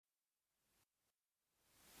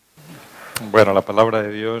Bueno, la palabra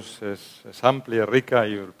de Dios es amplia, rica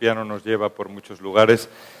y el piano nos lleva por muchos lugares.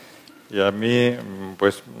 Y a mí,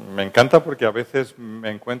 pues, me encanta porque a veces me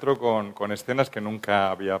encuentro con escenas que nunca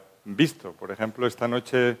había visto. Por ejemplo, esta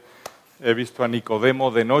noche he visto a Nicodemo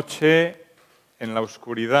de noche, en la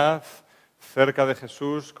oscuridad, cerca de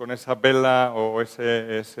Jesús, con esa vela o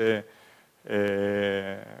ese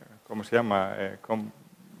 ¿cómo se llama?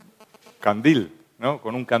 Candil, ¿no?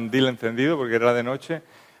 Con un candil encendido porque era de noche,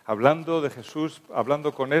 hablando de Jesús,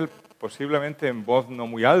 hablando con él, posiblemente en voz no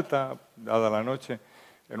muy alta, dada la noche,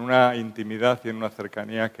 en una intimidad y en una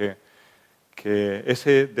cercanía que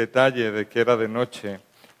ese detalle de que era de noche,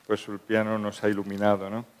 pues el piano nos ha iluminado,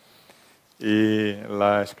 ¿no? Y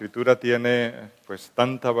la escritura tiene pues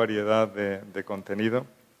tanta variedad de contenido.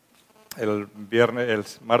 El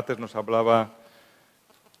martes nos hablaba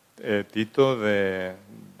Tito de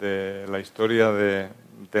la historia de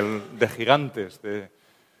gigantes,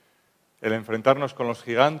 el enfrentarnos con los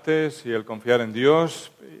gigantes y el confiar en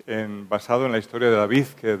Dios, basado en la historia de David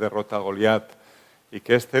que derrota a Goliat. Y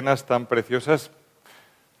qué escenas tan preciosas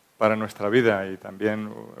para nuestra vida. Y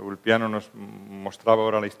también Ulpiano nos mostraba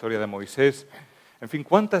ahora la historia de Moisés. En fin,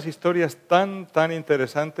 cuántas historias tan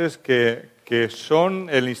interesantes que son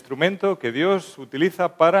el instrumento que Dios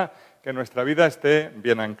utiliza para que nuestra vida esté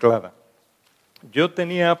bien anclada. Yo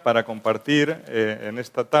tenía para compartir en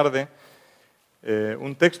esta tarde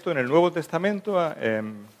un texto en el Nuevo Testamento,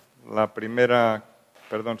 en la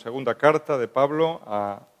segunda carta de Pablo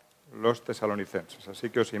a los tesalonicenses. Así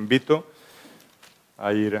que os invito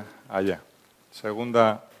a ir allá.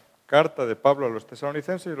 Segunda carta de Pablo a los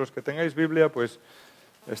tesalonicenses, y los que tengáis Biblia, pues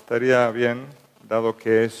estaría bien, dado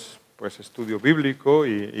que es pues estudio bíblico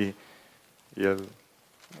y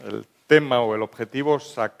el tema o el objetivo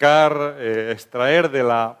sacar, extraer de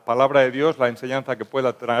la palabra de Dios la enseñanza que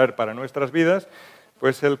pueda traer para nuestras vidas,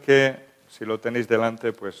 pues el que, si lo tenéis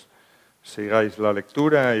delante, pues sigáis la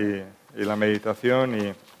lectura y la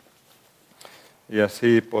meditación y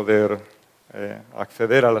así poder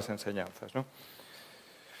acceder a las enseñanzas, ¿no?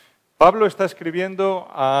 Pablo está escribiendo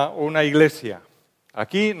a una iglesia.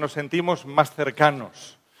 Aquí nos sentimos más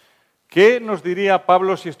cercanos. ¿Qué nos diría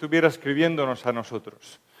Pablo si estuviera escribiéndonos a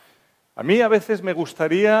nosotros? A mí a veces me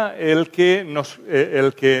gustaría el que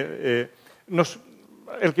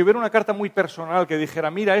hubiera una carta muy personal que dijera,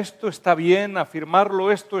 mira, esto está bien,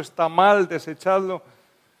 afirmarlo, esto está mal, desechadlo.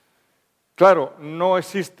 Claro, no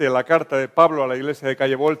existe la carta de Pablo a la iglesia de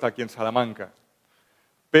Calle Volta aquí en Salamanca,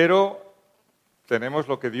 pero tenemos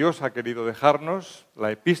lo que Dios ha querido dejarnos,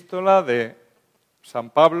 la epístola de San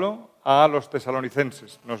Pablo a los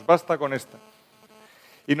tesalonicenses. Nos basta con esta.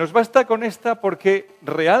 Y nos basta con esta porque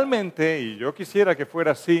realmente, y yo quisiera que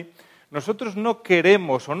fuera así, nosotros no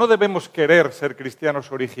queremos o no debemos querer ser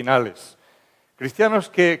cristianos originales. Cristianos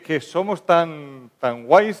que somos tan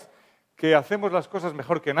guays que hacemos las cosas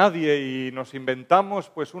mejor que nadie y nos inventamos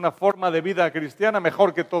pues una forma de vida cristiana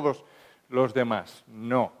mejor que todos los demás.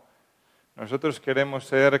 No. Nosotros queremos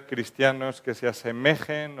ser cristianos que se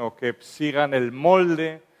asemejen o que sigan el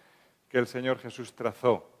molde que el Señor Jesús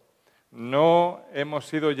trazó. No hemos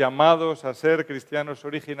sido llamados a ser cristianos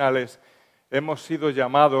originales, hemos sido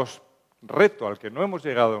llamados, reto al que no hemos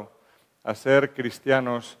llegado, a ser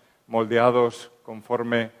cristianos moldeados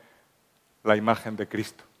conforme la imagen de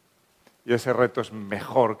Cristo. Y ese reto es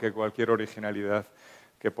mejor que cualquier originalidad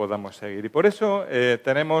que podamos seguir. Y por eso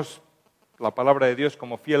tenemos la palabra de Dios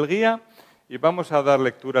como fiel guía y vamos a dar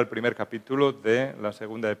lectura al primer capítulo de la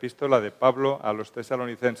segunda epístola de Pablo a los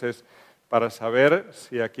tesalonicenses para saber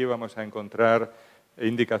si aquí vamos a encontrar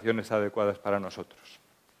indicaciones adecuadas para nosotros.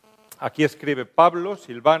 Aquí escribe Pablo,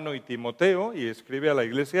 Silvano y Timoteo y escribe a la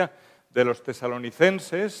iglesia de los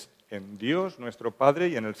tesalonicenses en Dios nuestro Padre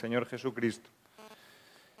y en el Señor Jesucristo.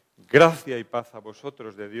 Gracia y paz a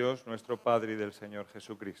vosotros de Dios nuestro Padre y del Señor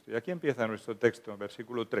Jesucristo. Y aquí empieza nuestro texto, en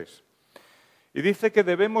versículo 3. Y dice que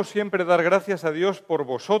debemos siempre dar gracias a Dios por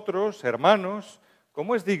vosotros, hermanos,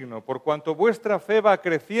 como es digno, por cuanto vuestra fe va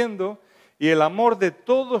creciendo y el amor de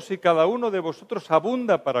todos y cada uno de vosotros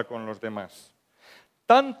abunda para con los demás.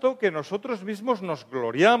 Tanto que nosotros mismos nos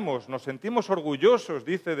gloriamos, nos sentimos orgullosos,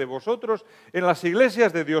 dice, de vosotros en las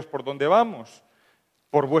iglesias de Dios por donde vamos,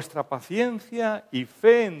 por vuestra paciencia y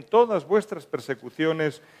fe en todas vuestras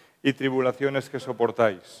persecuciones y tribulaciones que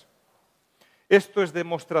soportáis. Esto es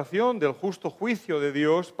demostración del justo juicio de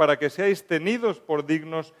Dios para que seáis tenidos por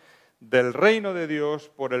dignos del reino de Dios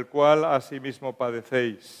por el cual asimismo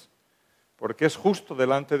padecéis. Porque es justo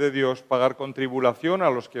delante de Dios pagar con tribulación a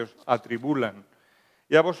los que os atribulan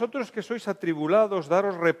Y a vosotros que sois atribulados,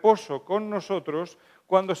 daros reposo con nosotros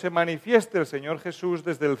cuando se manifieste el Señor Jesús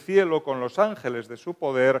desde el cielo con los ángeles de su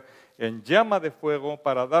poder en llama de fuego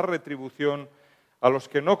para dar retribución a los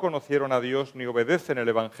que no conocieron a Dios ni obedecen el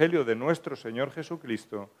Evangelio de nuestro Señor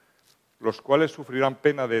Jesucristo, los cuales sufrirán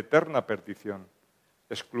pena de eterna perdición,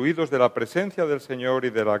 excluidos de la presencia del Señor y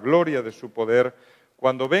de la gloria de su poder,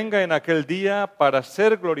 cuando venga en aquel día para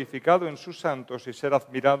ser glorificado en sus santos y ser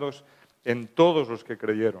admirados en todos los que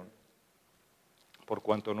creyeron, por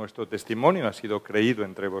cuanto nuestro testimonio ha sido creído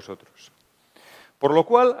entre vosotros. Por lo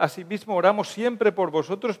cual, asimismo, oramos siempre por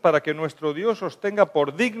vosotros para que nuestro Dios os tenga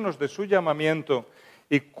por dignos de su llamamiento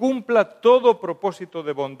y cumpla todo propósito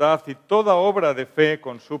de bondad y toda obra de fe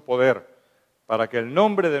con su poder, para que el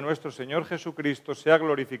nombre de nuestro Señor Jesucristo sea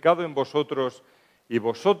glorificado en vosotros y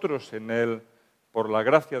vosotros en Él, por la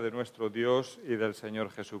gracia de nuestro Dios y del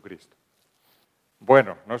Señor Jesucristo.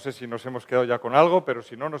 Bueno, no sé si nos hemos quedado ya con algo, pero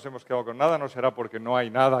si no nos hemos quedado con nada, no será porque no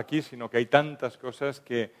hay nada aquí, sino que hay tantas cosas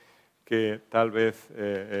que tal vez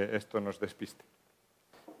esto nos despiste.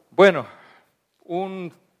 Bueno,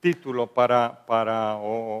 un título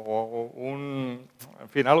en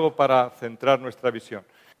fin, algo para centrar nuestra visión.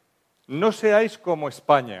 No seáis como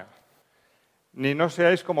España, ni no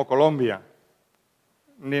seáis como Colombia,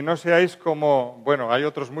 ni no seáis como, bueno, hay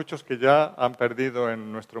otros muchos que ya han perdido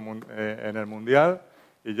en el Mundial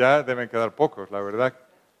y ya deben quedar pocos, la verdad.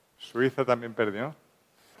 Suiza también perdió.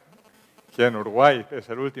 ¿Quién? Uruguay es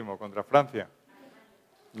el último contra Francia.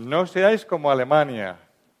 No seáis como Alemania,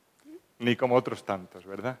 ni como otros tantos,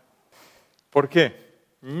 ¿verdad? ¿Por qué?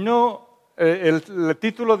 El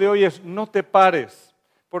título de hoy es No te pares,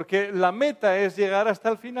 porque la meta es llegar hasta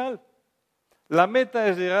el final. La meta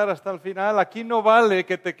es llegar hasta el final. Aquí no vale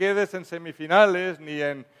que te quedes en semifinales ni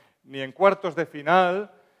en cuartos de final.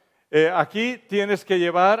 Aquí tienes que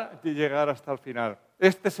llegar hasta el final.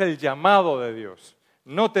 Este es el llamado de Dios.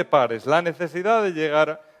 No te pares, la necesidad de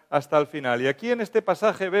llegar hasta el final. Y aquí en este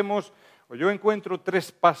pasaje vemos, o yo encuentro tres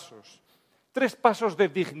pasos de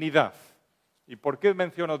dignidad. ¿Y por qué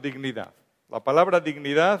menciono dignidad? La palabra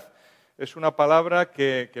dignidad es una palabra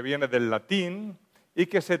que viene del latín y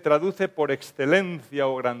que se traduce por excelencia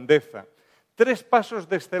o grandeza. 3 pasos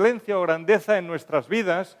de excelencia o grandeza en nuestras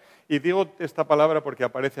vidas, y digo esta palabra porque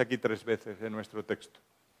aparece aquí 3 veces en nuestro texto.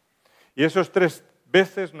 Y esos 3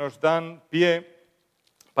 veces nos dan pie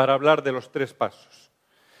para hablar de los 3 pasos.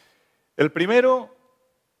 El primero,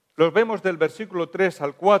 los vemos del versículo 3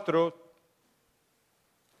 al 4,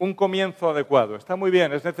 un comienzo adecuado. Está muy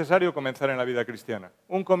bien, es necesario comenzar en la vida cristiana.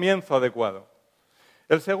 Un comienzo adecuado.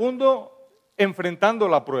 El segundo, enfrentando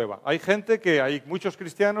la prueba. Hay muchos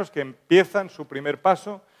cristianos que empiezan su primer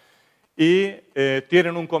paso y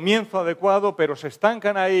tienen un comienzo adecuado, pero se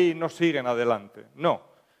estancan ahí y no siguen adelante. No.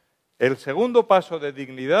 El segundo paso de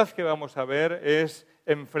dignidad que vamos a ver es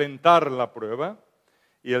enfrentar la prueba.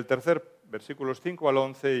 Y el tercer, versículos 5 al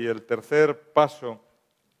 11, y el tercer paso,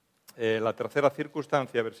 la tercera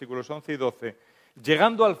circunstancia, versículos 11 y 12,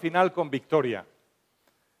 llegando al final con victoria.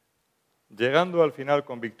 Llegando al final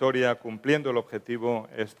con victoria, cumpliendo el objetivo,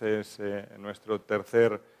 este es nuestro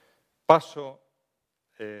tercer paso,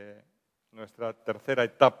 nuestra tercera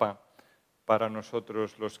etapa para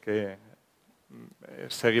nosotros los que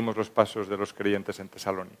seguimos los pasos de los creyentes en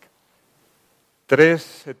Tesalónica.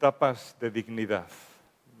 3 etapas de dignidad.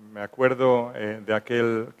 Me acuerdo de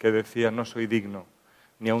aquel que decía, no soy digno,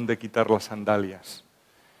 ni aun de quitar las sandalias.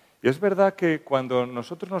 Y es verdad que cuando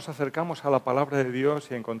nosotros nos acercamos a la palabra de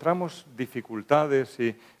Dios y encontramos dificultades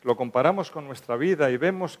y lo comparamos con nuestra vida y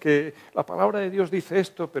vemos que la palabra de Dios dice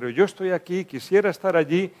esto, pero yo estoy aquí, quisiera estar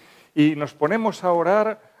allí, y nos ponemos a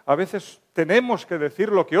orar, a veces tenemos que decir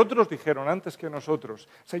lo que otros dijeron antes que nosotros.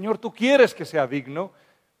 Señor, tú quieres que sea digno,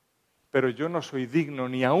 pero yo no soy digno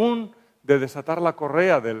ni aún de desatar la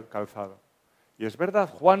correa del calzado. Y es verdad,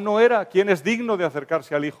 Juan no era quien es digno de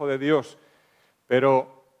acercarse al Hijo de Dios,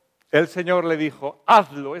 pero el Señor le dijo,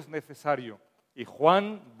 hazlo, es necesario. Y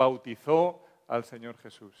Juan bautizó al Señor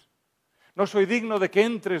Jesús. No soy digno de que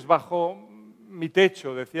entres bajo mi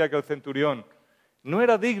techo, decía aquel centurión. No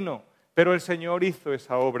era digno, pero el Señor hizo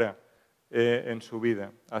esa obra en su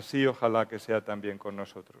vida. Así ojalá que sea también con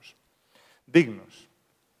nosotros. Dignos.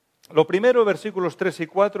 Lo primero, versículos 3 y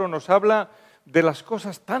 4, nos habla de las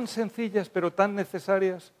cosas tan sencillas pero tan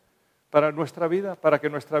necesarias para nuestra vida, para que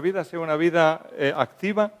nuestra vida sea una vida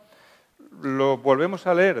activa. Lo volvemos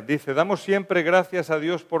a leer. Dice, damos siempre gracias a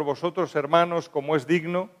Dios por vosotros, hermanos, como es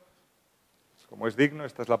digno,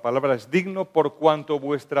 esta es la palabra, es digno, por cuanto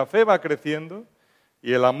vuestra fe va creciendo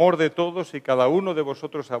y el amor de todos y cada uno de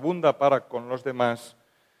vosotros abunda para con los demás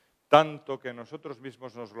tanto que nosotros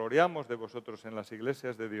mismos nos gloriamos de vosotros en las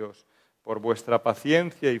iglesias de Dios, por vuestra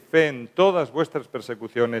paciencia y fe en todas vuestras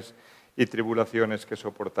persecuciones y tribulaciones que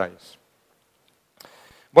soportáis.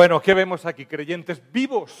 Bueno, ¿qué vemos aquí? Creyentes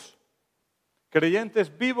vivos.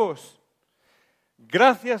 Creyentes vivos.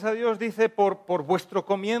 Gracias a Dios, dice, por vuestro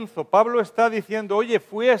comienzo. Pablo está diciendo, oye,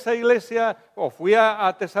 fui a esa iglesia, o fui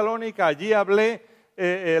a Tesalónica, allí hablé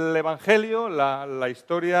el Evangelio, la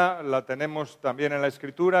historia la tenemos también en la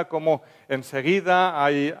Escritura, como enseguida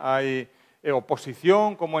hay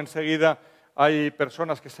oposición, como enseguida hay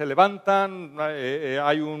personas que se levantan,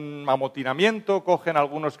 hay un amotinamiento, cogen a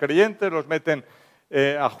algunos creyentes, los meten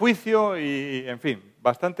a juicio y, en fin,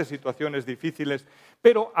 bastantes situaciones difíciles.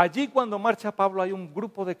 Pero allí cuando marcha Pablo hay un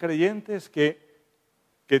grupo de creyentes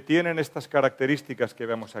que tienen estas características que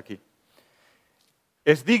vemos aquí.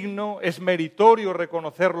 Es digno, es meritorio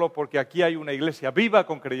reconocerlo porque aquí hay una iglesia viva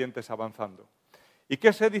con creyentes avanzando. ¿Y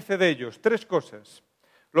qué se dice de ellos? 3 cosas.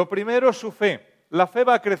 Lo primero, su fe. La fe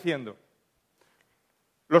va creciendo.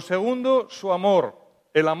 Lo segundo, su amor.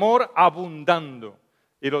 El amor abundando.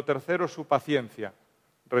 Y lo tercero, su paciencia.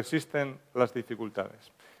 Resisten las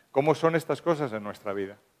dificultades. ¿Cómo son estas cosas en nuestra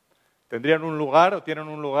vida? ¿Tendrían un lugar o tienen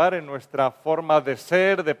un lugar en nuestra forma de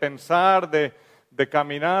ser, de pensar, de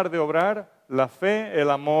caminar, de obrar? La fe, el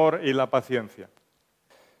amor y la paciencia.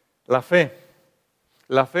 La fe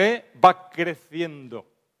va creciendo.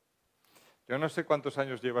 Yo no sé cuántos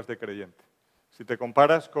años llevas de creyente. Si te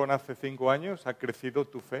comparas con hace 5 años, ¿ha crecido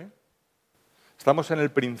tu fe? Estamos en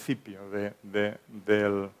el principio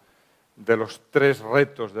de los 3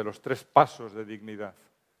 retos, de los 3 pasos de dignidad.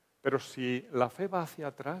 Pero si la fe va hacia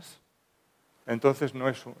atrás, entonces no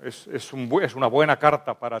es una buena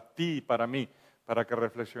carta para ti y para mí, para que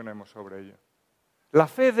reflexionemos sobre ello. La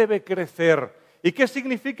fe debe crecer. ¿Y qué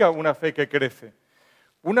significa una fe que crece?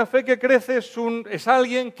 Una fe que crece es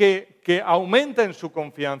alguien que aumenta en su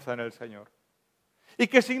confianza en el Señor. ¿Y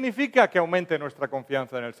qué significa que aumente nuestra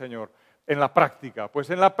confianza en el Señor? En la práctica. Pues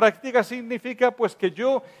en la práctica significa pues, que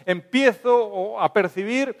yo empiezo a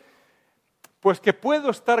percibir pues, que puedo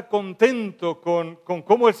estar contento con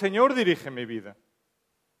cómo el Señor dirige mi vida.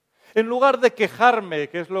 En lugar de quejarme,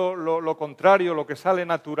 que es lo contrario, lo que sale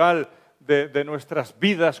natural de nuestras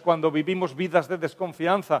vidas cuando vivimos vidas de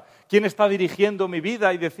desconfianza. ¿Quién está dirigiendo mi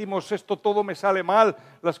vida? Y decimos, esto todo me sale mal,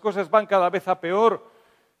 las cosas van cada vez a peor.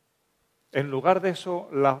 En lugar de eso,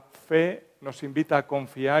 la fe nos invita a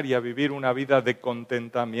confiar y a vivir una vida de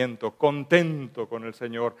contentamiento, contento con el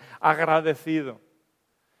Señor, agradecido.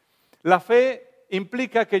 La fe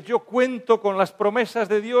implica que yo cuento con las promesas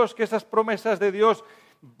de Dios, que esas promesas de Dios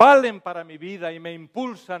valen para mi vida y me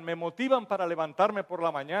impulsan, me motivan para levantarme por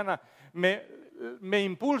la mañana, me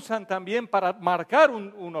impulsan también para marcar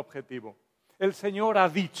un objetivo. El Señor ha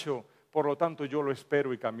dicho, por lo tanto yo lo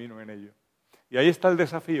espero y camino en ello. Y ahí está el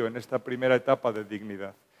desafío en esta primera etapa de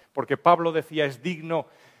dignidad. Porque Pablo decía, es digno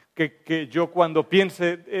que yo cuando pienso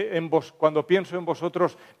en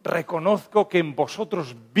vosotros, reconozco que en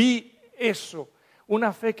vosotros vi eso,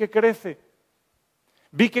 una fe que crece.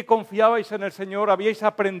 Vi que confiabais en el Señor, habíais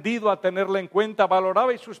aprendido a tenerle en cuenta,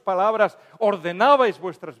 valorabais sus palabras, ordenabais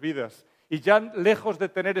vuestras vidas. Y ya lejos de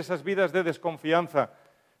tener esas vidas de desconfianza,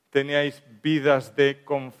 teníais vidas de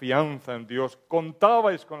confianza en Dios,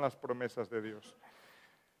 contabais con las promesas de Dios.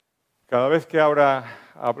 Cada vez que ahora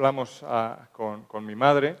hablamos con mi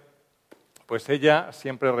madre, pues ella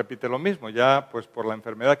siempre repite lo mismo, ya pues por la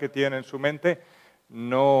enfermedad que tiene en su mente,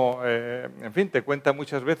 no, en fin, te cuenta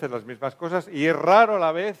muchas veces las mismas cosas y es raro a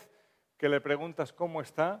la vez que le preguntas cómo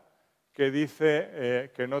está, que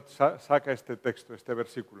dice que no saca este texto, este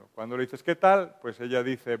versículo. Cuando le dices, ¿qué tal? Pues ella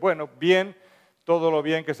dice, bueno, bien, todo lo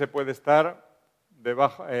bien que se puede estar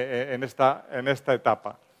debajo, en esta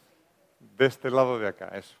etapa, de este lado de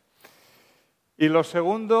acá, eso. Y lo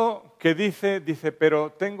segundo que dice,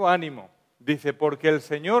 pero tengo ánimo. Dice, porque el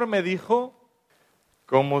Señor me dijo,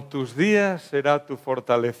 como tus días será tu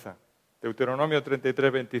fortaleza. Deuteronomio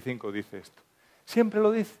 33, 25 dice esto. Siempre lo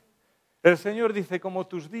dice. El Señor dice, como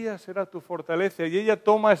tus días será tu fortaleza. Y ella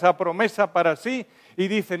toma esa promesa para sí y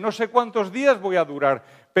dice, no sé cuántos días voy a durar,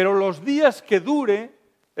 pero los días que dure,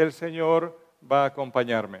 el Señor va a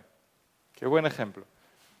acompañarme. Qué buen ejemplo.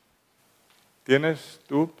 ¿Tienes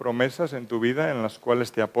tú promesas en tu vida en las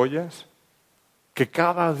cuales te apoyas? Que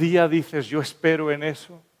cada día dices, yo espero en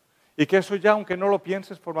eso. Y que eso ya, aunque no lo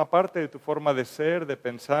pienses, forma parte de tu forma de ser, de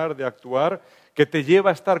pensar, de actuar, que te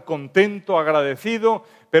lleva a estar contento, agradecido,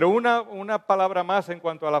 pero una palabra más en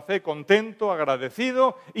cuanto a la fe, contento,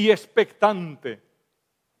 agradecido y expectante.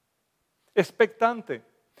 Expectante.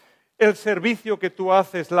 El servicio que tú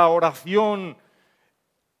haces, la oración,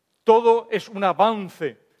 todo es un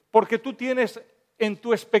avance. porque tú tienes en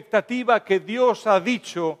tu expectativa que Dios ha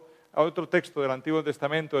dicho, a otro texto del Antiguo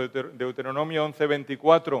Testamento, de Deuteronomio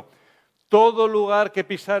 11:24, todo lugar que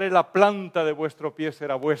pisare la planta de vuestro pie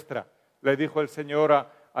será vuestra, le dijo el Señor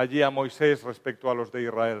allí a Moisés respecto a los de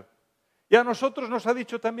Israel. Y a nosotros nos ha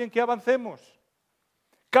dicho también que avancemos.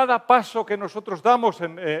 Cada paso que nosotros damos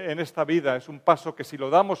en esta vida es un paso que si lo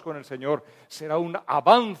damos con el Señor será un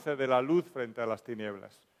avance de la luz frente a las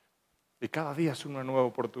tinieblas. Y cada día es una nueva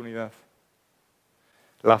oportunidad.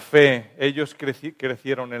 La fe, ellos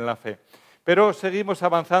crecieron en la fe. Pero seguimos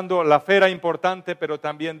avanzando, la fe era importante, pero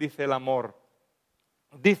también dice el amor.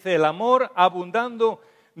 Dice el amor abundando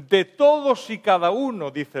de todos y cada uno,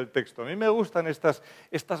 dice el texto. A mí me gustan estas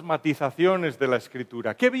matizaciones de la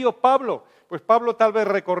Escritura. ¿Qué vio Pablo? Pues Pablo tal vez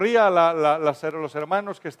recorría los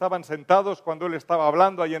hermanos que estaban sentados cuando él estaba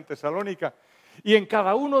hablando ahí en Tesalónica, y en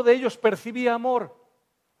cada uno de ellos percibía amor.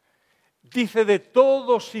 Dice de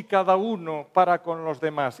todos y cada uno para con los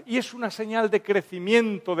demás. Y es una señal de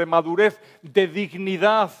crecimiento, de madurez, de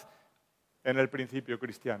dignidad en el principio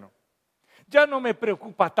cristiano. Ya no me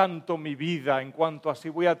preocupa tanto mi vida en cuanto a si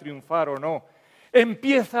voy a triunfar o no.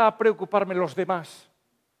 Empieza a preocuparme los demás.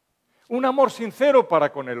 Un amor sincero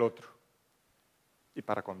para con el otro. Y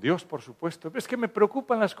para con Dios, por supuesto. Es que me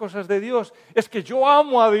preocupan las cosas de Dios. Es que yo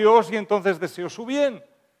amo a Dios y entonces deseo su bien.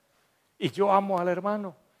 Y yo amo al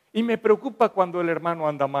hermano. Y me preocupa cuando el hermano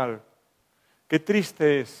anda mal. Qué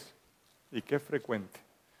triste es y qué frecuente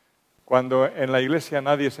cuando en la iglesia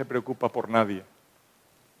nadie se preocupa por nadie.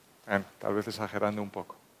 Bueno, tal vez exagerando un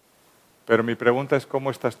poco. Pero mi pregunta es,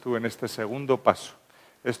 ¿cómo estás tú en este segundo paso?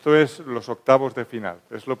 Esto es los octavos de final.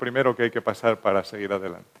 Es lo primero que hay que pasar para seguir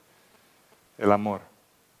adelante. El amor.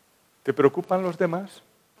 ¿Te preocupan los demás?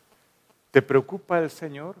 ¿Te preocupa el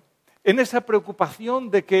Señor? En esa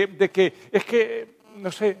preocupación de que es que,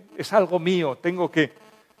 no sé, es algo mío, tengo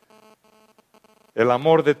que... El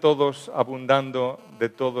amor de todos abundando de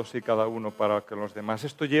todos y cada uno para con los demás.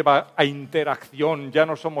 Esto lleva a interacción, ya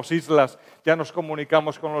no somos islas, ya nos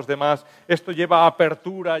comunicamos con los demás. Esto lleva a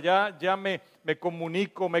apertura, ya me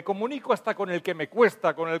comunico hasta con el que me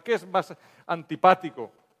cuesta, con el que es más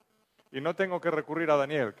antipático. Y no tengo que recurrir a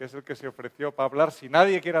Daniel, que es el que se ofreció para hablar. Si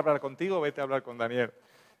nadie quiere hablar contigo, vete a hablar con Daniel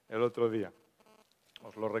el otro día.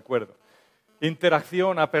 Os lo recuerdo.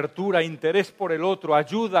 Interacción, apertura, interés por el otro,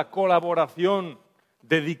 ayuda, colaboración,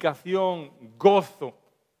 dedicación, gozo,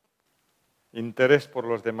 interés por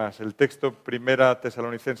los demás. El texto 1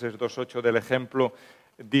 Tesalonicenses 2:8 del ejemplo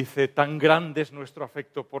dice: tan grande es nuestro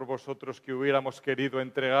afecto por vosotros que hubiéramos querido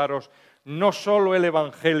entregaros no solo el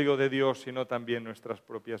Evangelio de Dios, sino también nuestras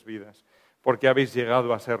propias vidas, porque habéis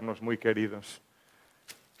llegado a sernos muy queridos.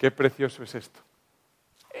 Qué precioso es esto.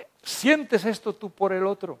 ¿Sientes esto tú por el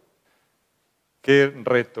otro? Qué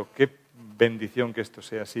reto, qué bendición que esto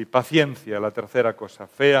sea así. Paciencia, la tercera cosa.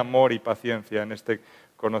 Fe, amor y paciencia en este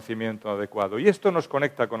conocimiento adecuado. Y esto nos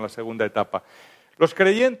conecta con la segunda etapa. Los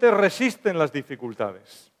creyentes resisten las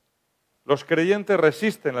dificultades. Los creyentes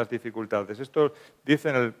resisten las dificultades. Esto dice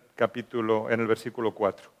en el versículo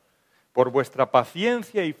 4. Por vuestra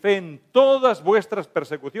paciencia y fe en todas vuestras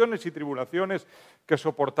persecuciones y tribulaciones que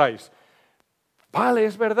soportáis. Vale,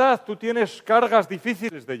 es verdad, tú tienes cargas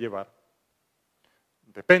difíciles de llevar.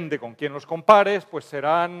 Depende con quién los compares, pues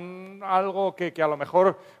serán algo que a lo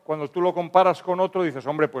mejor cuando tú lo comparas con otro dices,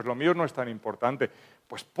 hombre, pues lo mío no es tan importante.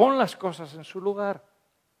 Pues pon las cosas en su lugar.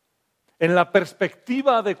 En la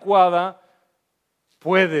perspectiva adecuada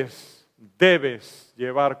debes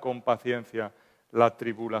llevar con paciencia la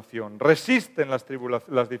tribulación. Resisten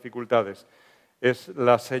las dificultades. Es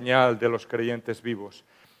la señal de los creyentes vivos.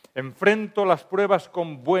 Enfrento las pruebas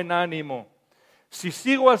con buen ánimo. Si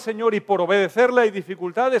sigo al Señor y por obedecerle hay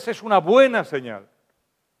dificultades, es una buena señal.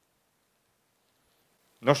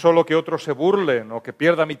 No solo que otros se burlen o que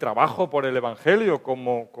pierda mi trabajo por el Evangelio,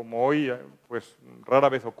 como hoy pues rara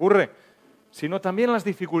vez ocurre, sino también las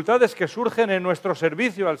dificultades que surgen en nuestro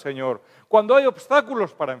servicio al Señor, cuando hay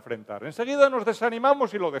obstáculos para enfrentar. Enseguida nos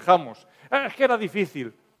desanimamos y lo dejamos. Es que era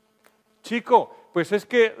difícil. Chico, pues es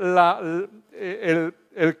que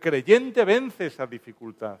el creyente vence esa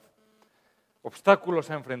dificultad.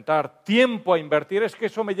 Obstáculos a enfrentar, tiempo a invertir, es que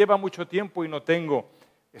eso me lleva mucho tiempo y no tengo.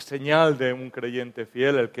 Es señal de un creyente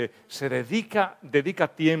fiel, el que se dedica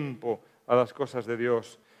tiempo a las cosas de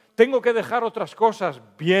Dios. Tengo que dejar otras cosas,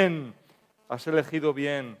 bien, has elegido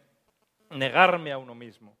bien. Negarse a uno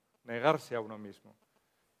mismo.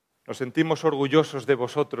 Nos sentimos orgullosos de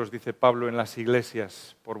vosotros, dice Pablo, en las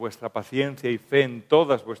iglesias, por vuestra paciencia y fe en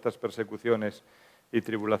todas vuestras persecuciones y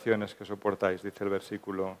tribulaciones que soportáis, dice el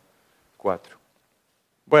versículo 4.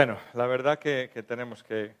 Bueno, la verdad que tenemos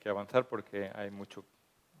que avanzar porque hay mucho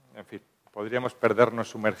En fin, podríamos perdernos,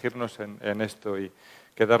 sumergirnos en esto y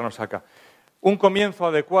quedarnos acá. Un comienzo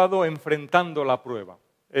adecuado enfrentando la prueba.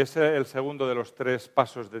 Es el segundo de los 3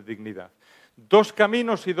 pasos de dignidad. 2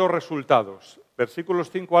 caminos y 2 resultados.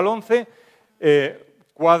 Versículos 5 al 11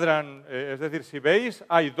 cuadran, es decir, si veis,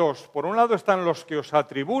 hay 2. Por un lado están los que os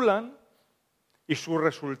atribulan y su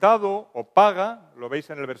resultado o paga, lo veis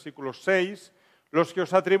en el versículo 6, los que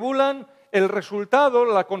os atribulan, el resultado,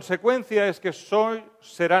 la consecuencia es que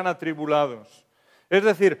serán atribulados. Es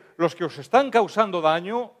decir, los que os están causando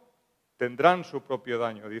daño tendrán su propio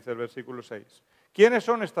daño, dice el versículo 6. ¿Quiénes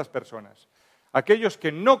son estas personas? Aquellos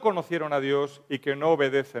que no conocieron a Dios y que no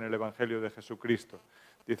obedecen el Evangelio de Jesucristo,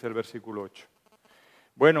 dice el versículo 8.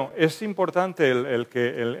 Bueno, es importante el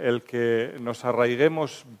que nos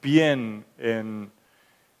arraiguemos bien en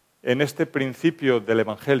este principio del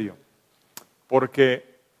Evangelio,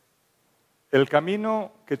 porque el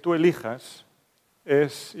camino que tú elijas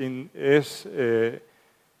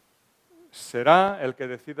será el que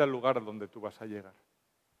decida el lugar donde tú vas a llegar.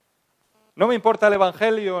 No me importa el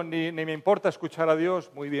Evangelio ni me importa escuchar a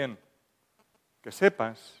Dios, muy bien. Que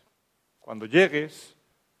sepas, cuando llegues,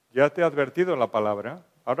 ya te he advertido en la palabra,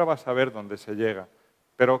 ahora vas a ver dónde se llega,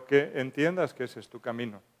 pero que entiendas que ese es tu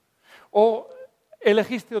camino. O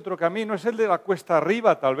elegiste otro camino, es el de la cuesta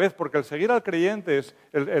arriba tal vez, porque el seguir al creyente,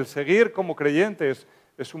 el seguir como creyente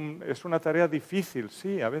es una tarea difícil,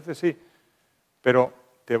 sí, a veces sí, pero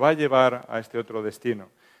te va a llevar a este otro destino.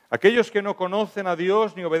 Aquellos que no conocen a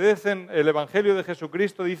Dios ni obedecen el Evangelio de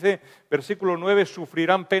Jesucristo, dice versículo 9,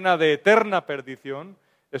 sufrirán pena de eterna perdición,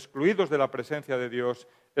 excluidos de la presencia de Dios,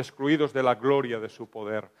 excluidos de la gloria de su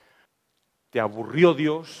poder. ¿Te aburrió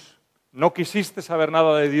Dios? ¿No quisiste saber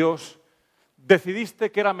nada de Dios?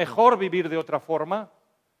 ¿Decidiste que era mejor vivir de otra forma?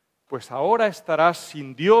 Pues ahora estarás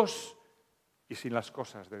sin Dios y sin las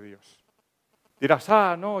cosas de Dios. Dirás,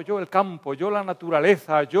 no, yo el campo, yo la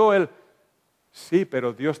naturaleza, yo el... Sí,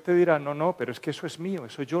 pero Dios te dirá, no, pero es que eso es mío,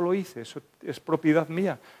 eso yo lo hice, eso es propiedad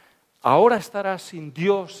mía. Ahora estarás sin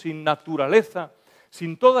Dios, sin naturaleza,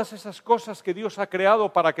 sin todas esas cosas que Dios ha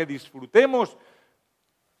creado para que disfrutemos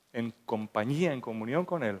en compañía, en comunión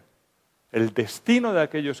con Él. El destino de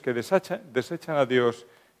aquellos que desechan a Dios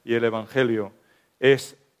y el Evangelio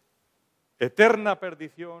es eterna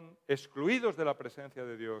perdición, excluidos de la presencia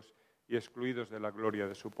de Dios y excluidos de la gloria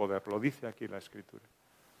de su poder. Lo dice aquí la Escritura.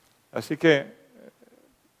 Así que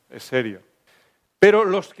es serio. Pero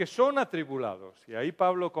los que son atribulados, y ahí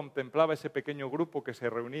Pablo contemplaba ese pequeño grupo que se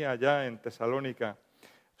reunía allá en Tesalónica,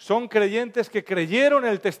 son creyentes que creyeron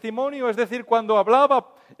el testimonio, es decir, cuando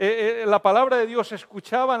hablaba la palabra de Dios,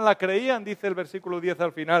 escuchaban, la creían, dice el versículo 10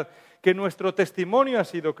 al final, que nuestro testimonio ha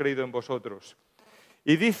sido creído en vosotros.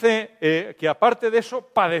 Y dice que aparte de eso,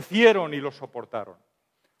 padecieron y lo soportaron.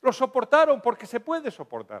 Lo soportaron porque se puede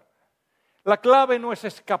soportar. La clave no es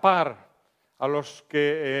escapar a los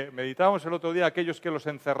que meditábamos el otro día, aquellos que los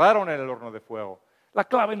encerraron en el horno de fuego. La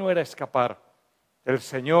clave no era escapar, el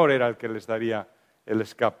Señor era el que les daría el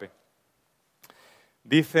escape.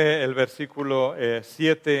 Dice el versículo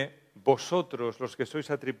 7, vosotros, los que sois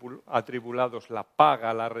atribulados, la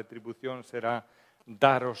paga, la retribución será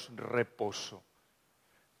daros reposo.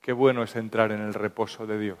 Qué bueno es entrar en el reposo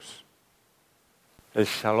de Dios, el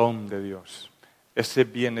shalom de Dios. Ese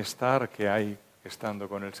bienestar que hay estando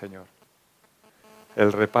con el Señor.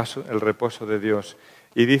 El reposo de Dios.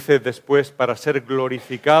 Y dice después, para ser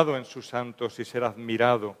glorificado en sus santos y ser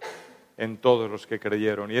admirado en todos los que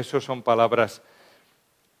creyeron. Y eso son palabras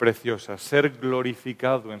preciosas. Ser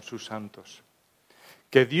glorificado en sus santos.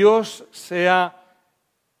 Que Dios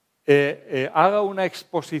haga una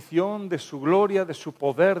exposición de su gloria, de su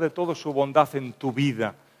poder, de toda su bondad en tu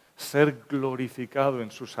vida. Ser glorificado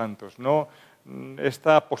en sus santos. No,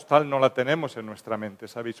 esta postal no la tenemos en nuestra mente,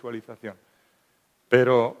 esa visualización.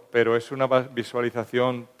 Pero es una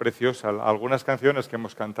visualización preciosa. Algunas canciones que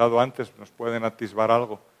hemos cantado antes nos pueden atisbar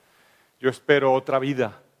algo. Yo espero otra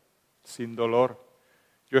vida sin dolor.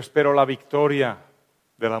 Yo espero la victoria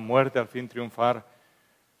de la muerte al fin triunfar.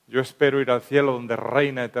 Yo espero ir al cielo donde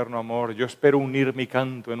reina eterno amor. Yo espero unir mi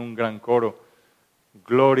canto en un gran coro.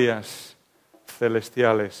 Glorias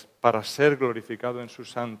celestiales para ser glorificado en sus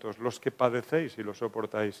santos, los que padecéis y lo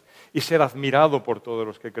soportáis, y ser admirado por todos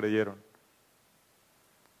los que creyeron.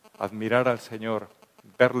 Admirar al Señor,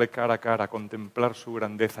 verle cara a cara, contemplar su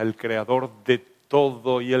grandeza, el creador de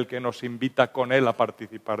todo y el que nos invita con Él a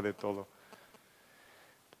participar de todo.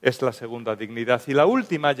 Es la segunda dignidad. Y la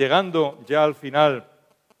última, llegando ya al final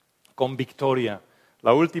con victoria,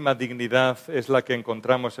 la última dignidad es la que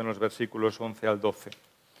encontramos en los versículos 11 al 12.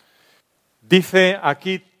 Dice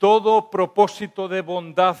aquí todo propósito de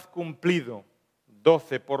bondad cumplido,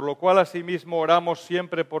 12. Por lo cual asimismo oramos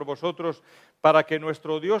siempre por vosotros, para que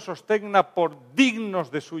nuestro Dios os tenga por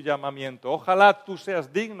dignos de su llamamiento. Ojalá tú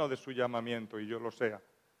seas digno de su llamamiento y yo lo sea.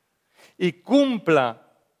 Y cumpla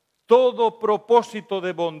todo propósito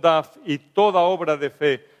de bondad y toda obra de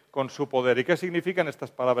fe con su poder. ¿Y qué significan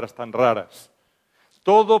estas palabras tan raras?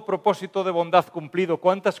 Todo propósito de bondad cumplido.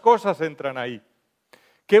 ¿Cuántas cosas entran ahí?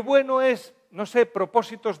 Qué bueno es, no sé,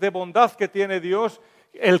 propósitos de bondad que tiene Dios,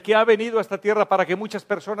 el que ha venido a esta tierra para que muchas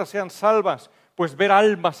personas sean salvas, pues ver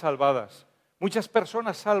almas salvadas. Muchas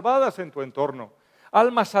personas salvadas en tu entorno.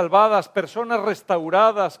 Almas salvadas, personas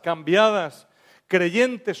restauradas, cambiadas,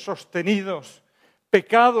 creyentes sostenidos,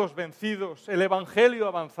 pecados vencidos, el evangelio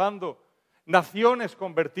avanzando, naciones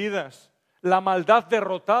convertidas, la maldad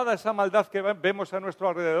derrotada, esa maldad que vemos a nuestro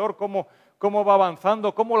alrededor, cómo va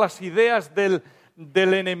avanzando, cómo las ideas del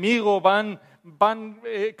enemigo van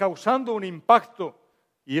causando un impacto.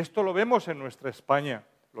 Y esto lo vemos en nuestra España.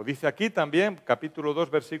 Lo dice aquí también, capítulo 2,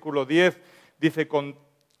 versículo 10, dice: con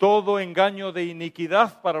todo engaño de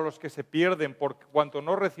iniquidad para los que se pierden, por cuanto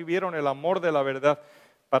no recibieron el amor de la verdad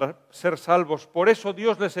para ser salvos. Por eso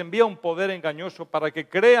Dios les envía un poder engañoso para que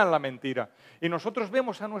crean la mentira. Y nosotros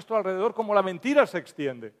vemos a nuestro alrededor cómo la mentira se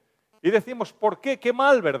extiende. Y decimos, ¿por qué? Qué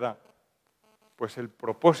mal, ¿verdad? Pues el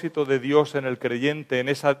propósito de Dios en el creyente, en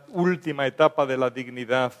esa última etapa de la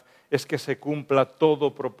dignidad, es que se cumpla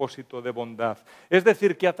todo propósito de bondad. Es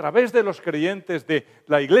decir, que a través de los creyentes, de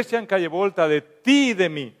la Iglesia en Calle Volta, de ti y de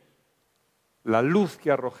mí, la luz que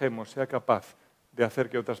arrojemos sea capaz de hacer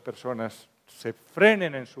que otras personas se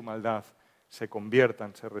frenen en su maldad, se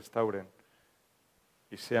conviertan, se restauren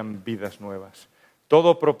y sean vidas nuevas.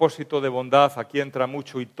 Todo propósito de bondad, aquí entra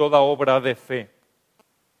mucho, y toda obra de fe.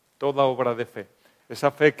 Toda obra de fe.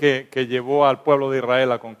 Esa fe que llevó al pueblo de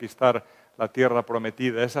Israel a conquistar la tierra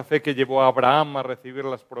prometida, esa fe que llevó a Abraham a recibir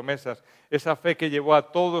las promesas, esa fe que llevó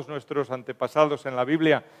a todos nuestros antepasados en la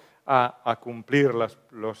Biblia a cumplir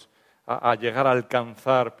a llegar a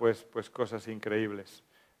alcanzar pues cosas increíbles.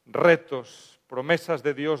 Retos, promesas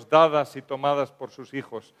de Dios dadas y tomadas por sus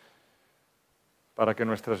hijos para que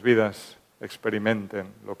nuestras vidas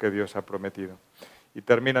experimenten lo que Dios ha prometido. Y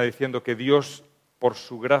termina diciendo que Dios, por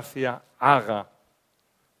su gracia, haga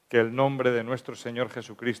que el nombre de nuestro Señor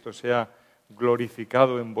Jesucristo sea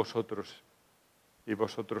glorificado en vosotros y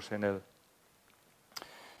vosotros en Él.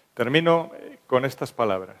 Termino con estas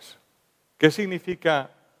palabras. ¿Qué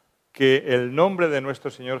significa que el nombre de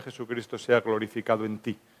nuestro Señor Jesucristo sea glorificado en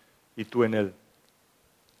ti y tú en Él?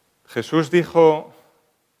 Jesús dijo: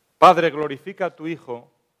 Padre, glorifica a tu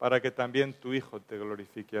Hijo para que también tu Hijo te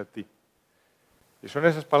glorifique a ti. Y son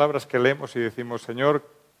esas palabras que leemos y decimos: Señor,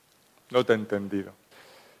 no te he entendido.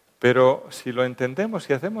 Pero si lo entendemos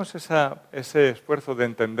y hacemos ese esfuerzo de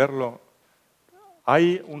entenderlo,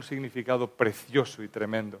 hay un significado precioso y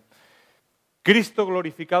tremendo. Cristo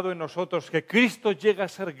glorificado en nosotros, que Cristo llega a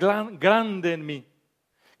ser grande en mí,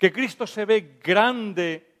 que Cristo se ve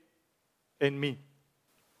grande en mí.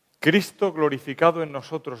 Cristo glorificado en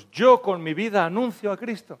nosotros. Yo con mi vida anuncio a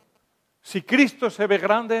Cristo. Si Cristo se ve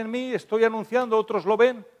grande en mí, estoy anunciando, otros lo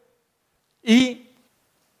ven. Y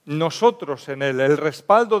nosotros en Él, el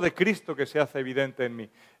respaldo de Cristo que se hace evidente en mí.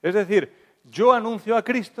 Es decir, yo anuncio a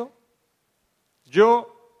Cristo,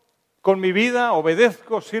 yo con mi vida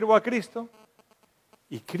obedezco, sirvo a Cristo,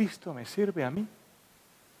 y Cristo me sirve a mí.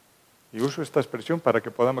 Y uso esta expresión para que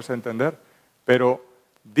podamos entender, pero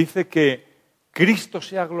dice que Cristo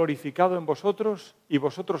sea glorificado en vosotros y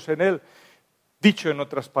vosotros en Él. Dicho en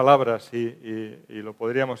otras palabras, y lo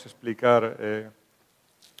podríamos explicar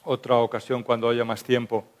otra ocasión cuando haya más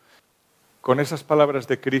tiempo, con esas palabras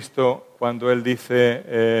de Cristo, cuando Él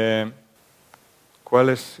dice, ¿cuál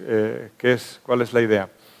es la idea?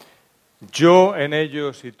 Yo en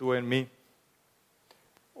ellos y tú en mí.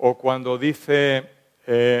 O cuando dice,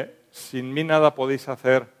 sin mí nada podéis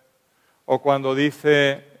hacer. O cuando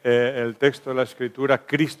dice el texto de la Escritura,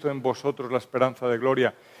 Cristo en vosotros la esperanza de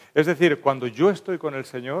gloria. Es decir, cuando yo estoy con el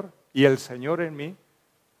Señor y el Señor en mí,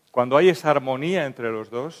 cuando hay esa armonía entre los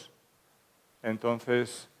dos,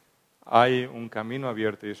 entonces hay un camino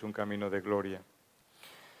abierto y es un camino de gloria.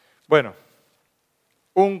 Bueno,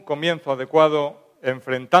 un comienzo adecuado,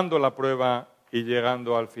 enfrentando la prueba y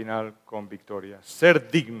llegando al final con victoria.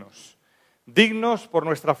 Ser dignos. Dignos por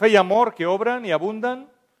nuestra fe y amor que obran y abundan,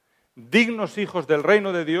 dignos hijos del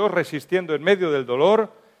reino de Dios resistiendo en medio del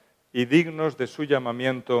dolor y dignos de su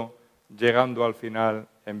llamamiento llegando al final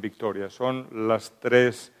en victoria. Son las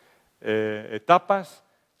tres etapas,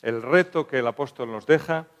 el reto que el apóstol nos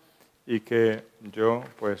deja y que yo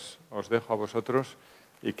pues os dejo a vosotros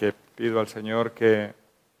y que pido al Señor que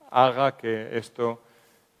haga que esto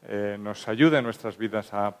nos ayude en nuestras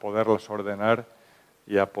vidas a poderlas ordenar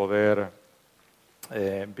y a poder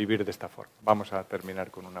vivir de esta forma. Vamos a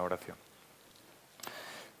terminar con una oración.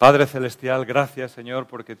 Padre Celestial, gracias, Señor,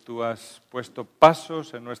 porque tú has puesto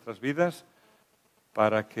pasos en nuestras vidas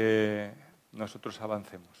para que nosotros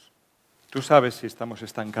avancemos. Tú sabes si estamos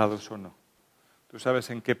estancados o no. Tú sabes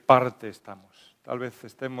en qué parte estamos. Tal vez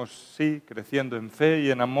estemos, sí, creciendo en fe y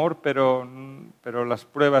en amor, pero las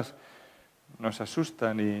pruebas nos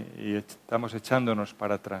asustan y estamos echándonos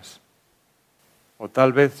para atrás. O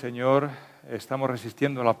tal vez, Señor, estamos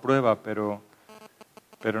resistiendo la prueba, pero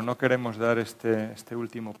no queremos dar este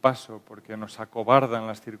último paso porque nos acobardan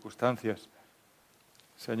las circunstancias.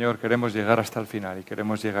 Señor, queremos llegar hasta el final y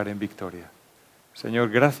queremos llegar en victoria. Señor,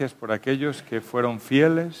 gracias por aquellos que fueron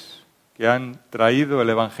fieles, que han traído el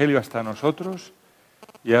Evangelio hasta nosotros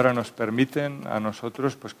y ahora nos permiten a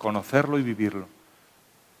nosotros pues, conocerlo y vivirlo.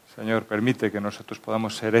 Señor, permite que nosotros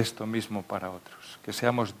podamos ser esto mismo para otros, que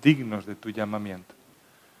seamos dignos de tu llamamiento.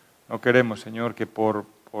 No queremos, Señor, que por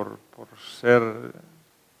ser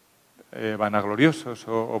vanagloriosos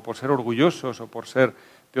o por ser orgullosos o por ser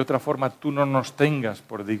de otra forma, tú no nos tengas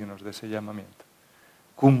por dignos de ese llamamiento.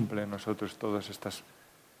 Cumple en nosotros todas estas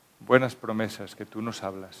buenas promesas que tú nos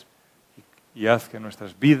hablas y haz que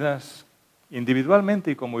nuestras vidas,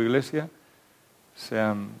 individualmente y como iglesia,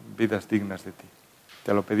 sean vidas dignas de ti.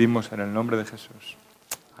 Te lo pedimos en el nombre de Jesús.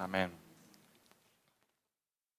 Amén.